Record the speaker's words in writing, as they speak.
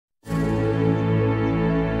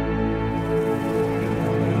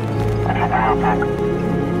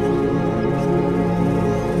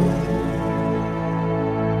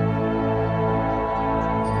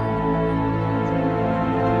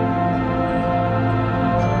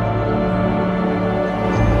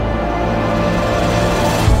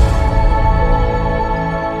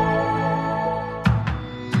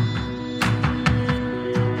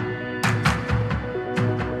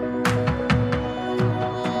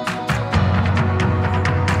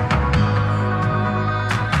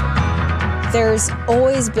There's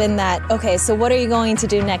always been that, okay, so what are you going to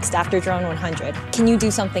do next after Drone 100? Can you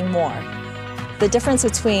do something more? The difference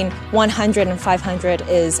between 100 and 500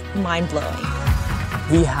 is mind-blowing.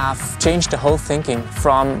 We have changed the whole thinking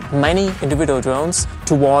from many individual drones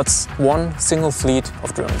towards one single fleet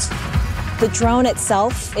of drones. The drone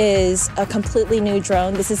itself is a completely new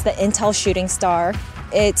drone. This is the Intel Shooting Star.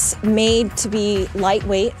 It's made to be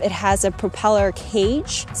lightweight. It has a propeller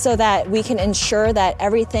cage so that we can ensure that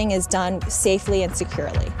everything is done safely and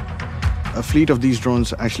securely. A fleet of these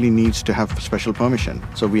drones actually needs to have special permission.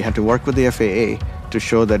 So we had to work with the FAA to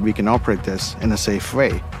show that we can operate this in a safe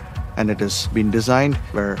way. And it has been designed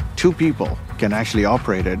where 2 people can actually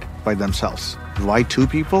operate it by themselves. Why 2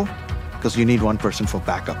 people? Because you need 1 person for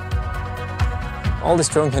backup. All this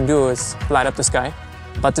drone can do is light up the sky,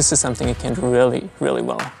 but this is something it can do really, really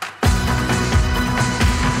well.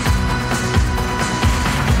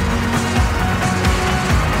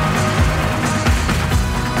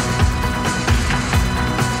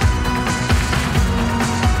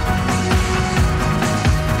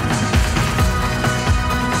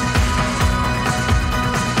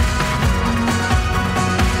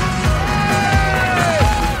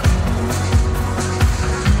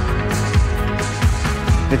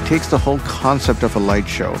 It takes the whole concept of a light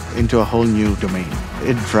show into a whole new domain.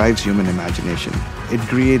 It drives human imagination. It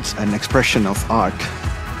creates an expression of art.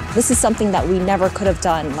 This is something that we never could have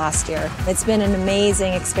done last year. It's been an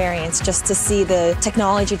amazing experience just to see the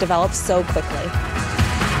technology develop so quickly.